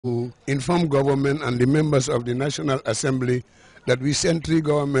to inform government and the members of the National Assembly that we sent 3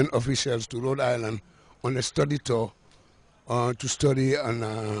 government officials to Rhode Island on a study tour to study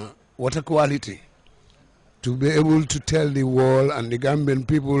on water quality, to be able to tell the world and the Gambian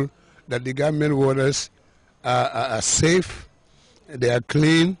people that the Gambian waters are safe, they are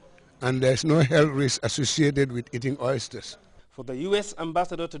clean, and there's no health risk associated with eating oysters. For the U.S.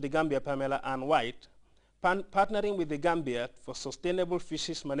 ambassador to the Gambia, Pamela Ann White, partnering with the Gambia for sustainable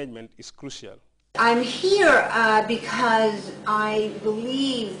fisheries management is crucial. I'm here because I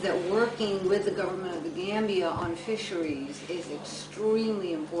believe that working with the government of the Gambia on fisheries is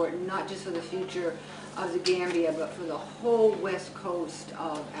extremely important, not just for the future of the Gambia, but for the whole west coast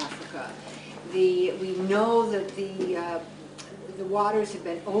of Africa. We know that the waters have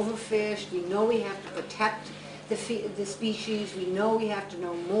been overfished. We know we have to protect the species. We know we have to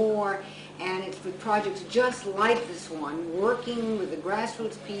know more. And it's with projects just like this one, working with the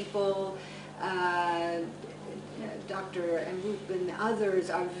grassroots people, Dr. Mbuk and others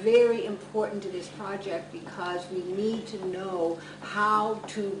are very important to this project because we need to know how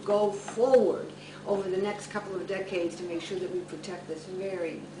to go forward over the next couple of decades to make sure that we protect this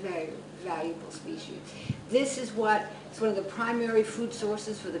very, very valuable species. This is it's one of the primary food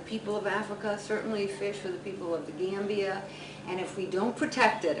sources for the people of Africa, certainly fish for the people of the Gambia. And if we don't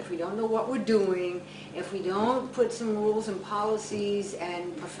protect it, if we don't know what we're doing, if we don't put some rules and policies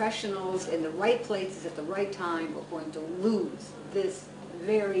and professionals in the right places at the right time, we're going to lose this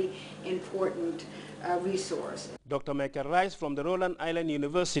very important resource. Dr. Michael Rice from the Rhode Island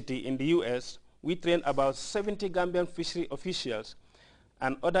University in the U.S., we trained about 70 Gambian fishery officials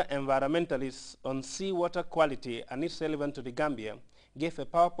and other environmentalists on seawater quality and its relevance to the Gambia, gave a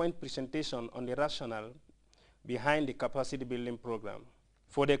PowerPoint presentation on the rationale behind the capacity building program.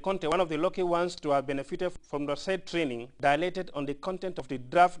 For the content, one of the lucky ones to have benefited from the said training dilated on the content of the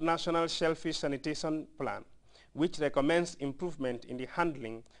draft National Shellfish Sanitation Plan, which recommends improvement in the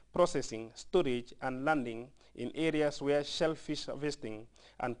handling, processing, storage, and landing in areas where shellfish harvesting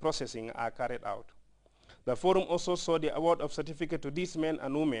and processing are carried out. The forum also saw the award of certificate to these men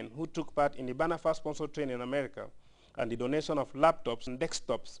and women who took part in the BANAFA-sponsored training in America and the donation of laptops and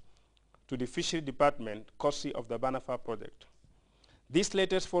desktops to the fishery department, courtesy of the BANAFA project. This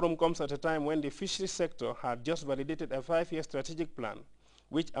latest forum comes at a time when the fishery sector had just validated a 5-year strategic plan,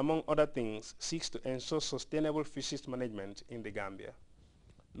 which, among other things, seeks to ensure sustainable fisheries management in the Gambia.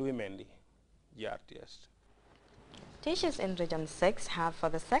 Louis Mendy, GRTS. Teachers in Region 6 have for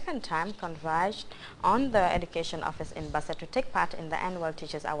the second time converged on the Education Office in Basse to take part in the annual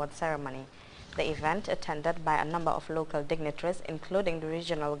Teachers Award ceremony. The event, attended by a number of local dignitaries, including the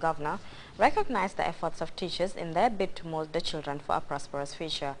regional governor, recognized the efforts of teachers in their bid to mold the children for a prosperous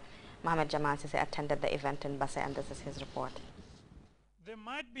future. Mohamed Jamal Sisi attended the event in Basse, and this is his report. They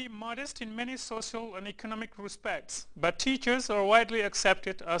might be modest in many social and economic respects, but teachers are widely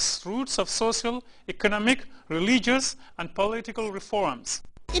accepted as roots of social, economic, religious, and political reforms.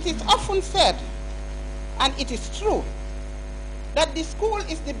 It is often said, and it is true, that the school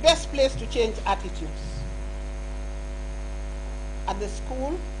is the best place to change attitudes. At the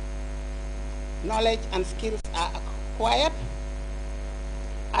school, knowledge and skills are acquired,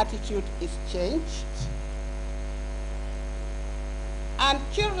 attitude is changed, and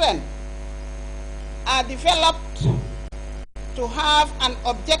children are developed to have an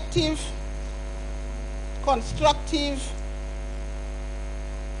objective, constructive,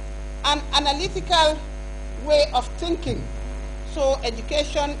 and analytical way of thinking. So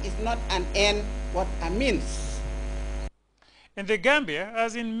education is not an end, but a means. In the Gambia,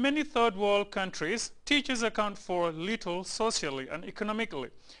 as in many third world countries, teachers account for little socially and economically,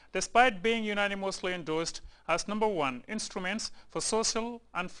 despite being unanimously endorsed as #1 instruments for social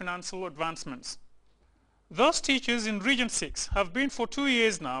and financial advancements. Those teachers in Region 6 have been for 2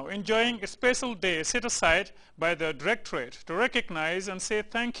 years now enjoying a special day set aside by the Directorate to recognize and say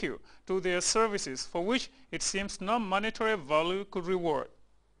thank you to their services, for which it seems no monetary value could reward.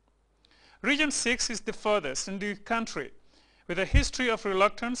 Region 6 is the furthest in the country, with a history of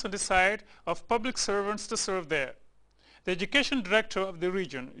reluctance on the side of public servants to serve there. The education director of the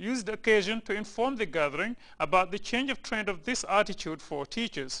region used the occasion to inform the gathering about the change of trend of this attitude for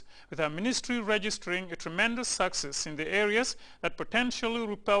teachers, with our ministry registering a tremendous success in the areas that potentially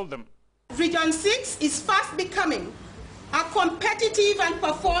repelled them. Region 6 is fast becoming a competitive and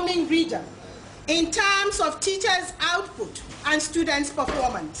performing region in terms of teachers' output and students'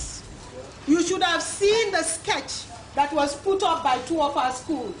 performance. You should have seen the sketch that was put up by 2 of our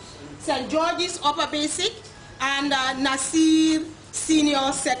schools, St. George's Upper Basic and Nasir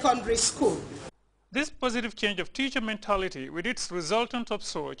Senior Secondary School. This positive change of teacher mentality with its resultant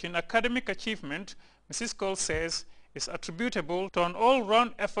upsurge in academic achievement, Mrs. Cole says, is attributable to an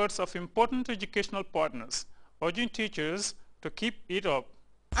all-round efforts of important educational partners, urging teachers to keep it up.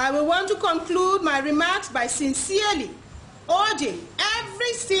 I will want to conclude my remarks by sincerely urging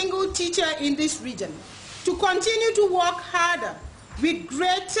every single teacher in this region to continue to work harder with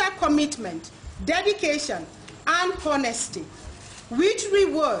greater commitment, dedication, and honesty, which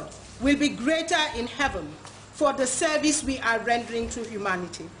reward will be greater in heaven for the service we are rendering to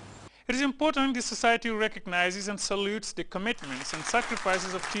humanity. It is important the society recognizes and salutes the commitments and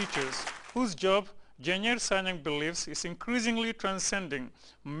sacrifices of teachers, whose job, Janyer Sanyang believes, is increasingly transcending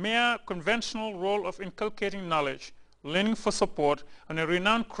mere conventional role of inculcating knowledge, learning for support, and a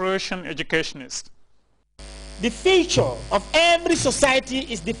renowned Croatian educationist. The future of every society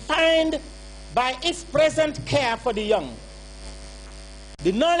is defined by its present care for the young.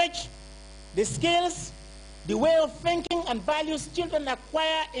 The knowledge, the skills, the way of thinking and values children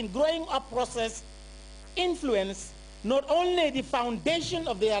acquire in growing up process influence not only the foundation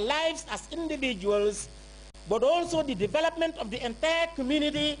of their lives as individuals, but also the development of the entire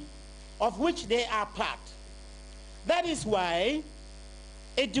community of which they are part. That is why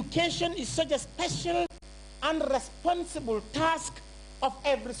education is such a special and responsible task of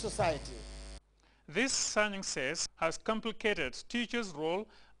every society. This, Sanyang says, has complicated teachers' role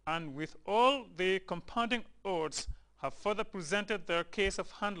and with all the compounding odds have further presented their case of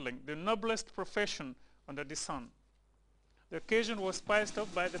handling the noblest profession under the sun. The occasion was spiced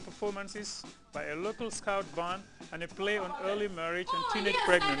up by the performances by a local scout band and a play on early marriage and teenage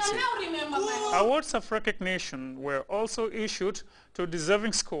pregnancy. Awards of recognition were also issued to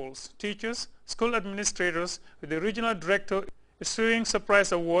deserving schools, teachers, school administrators, with the regional director issuing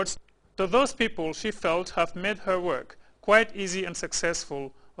surprise awards to those people she felt have made her work quite easy and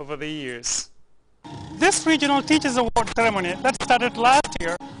successful over the years. This regional Teachers Award ceremony that started last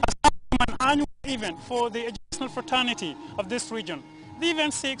year has become an annual event for the educational fraternity of this region. The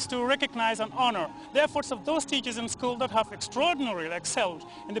event seeks to recognize and honor the efforts of those teachers in school that have extraordinarily excelled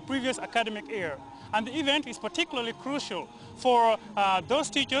in the previous academic year. And the event is particularly crucial for those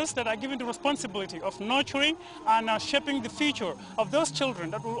teachers that are given the responsibility of nurturing and shaping the future of those children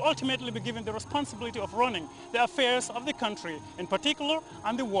that will ultimately be given the responsibility of running the affairs of the country in particular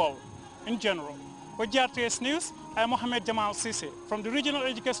and the world in general. For GRTS News, I am Mohamed Jamal Sise from the Regional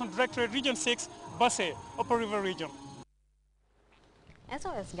Education Directorate, Region 6, Basse, Upper River Region.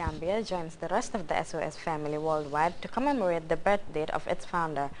 SOS Gambia joins the rest of the SOS family worldwide to commemorate the birth date of its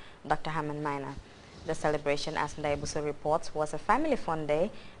founder, Dr. Haman Maina. The celebration, as Ndaibuso reports, was a family fun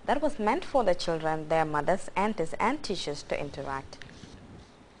day that was meant for the children, their mothers, aunties, and teachers to interact.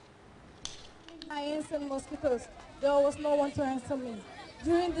 Lions and mosquitoes, there was no one to answer me.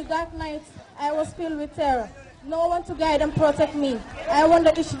 During the dark nights, I was filled with terror. No one to guide and protect me. I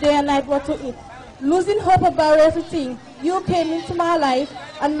wondered each day and night what to eat. Losing hope about everything, you came into my life,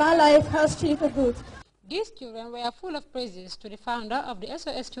 and my life has changed for good. These children were full of praises to the founder of the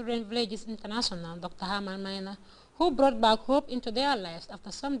SOS Children Villages International, Dr. Haman Maina, who brought back hope into their lives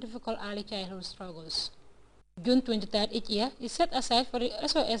after some difficult early childhood struggles. June 23rd each year is set aside for the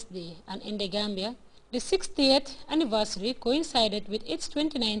SOS Day, and in the Gambia, the 60th anniversary coincided with its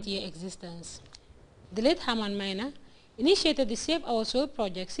 29th year existence. The late Haman Maina initiated the Save Our Soul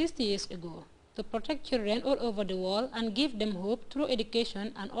project 60 years ago to protect children all over the world and give them hope through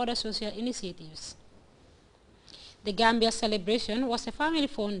education and other social initiatives. The Gambia celebration was a family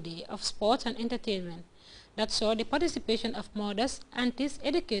fun day of sports and entertainment that saw the participation of mothers, aunties,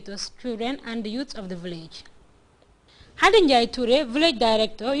 educators, children, and the youths of the village. Hadinjai Ture, village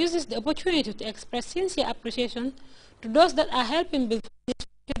director, uses the opportunity to express sincere appreciation to those that are helping build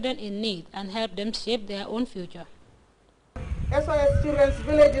children in need and help them shape their own future. SOS Children's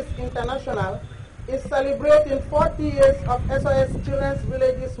Villages International is celebrating 40 years of SOS Children's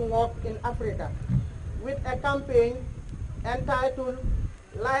Villages work in Africa with a campaign entitled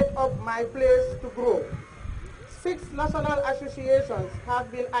Light Up My Place to Grow. 6 national associations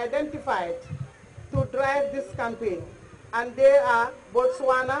have been identified to drive this campaign, and they are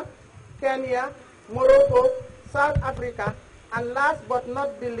Botswana, Kenya, Morocco, South Africa, and last but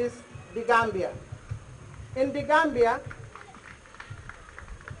not the least, the Gambia. In the Gambia,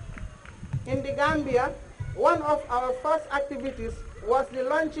 one of our first activities was the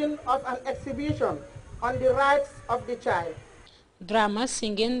launching of an exhibition on the rights of the child. Drama,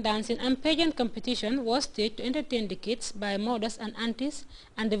 singing, dancing, and pageant competition was staged to entertain the kids by mothers and aunties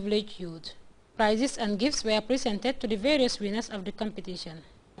and the village youth. Prizes and gifts were presented to the various winners of the competition.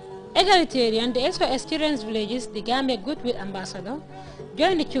 Egalitarian, the SOS Children's Villages, the Gambia Goodwill Ambassador,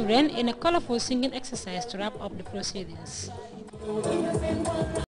 joined the children in a colorful singing exercise to wrap up the proceedings.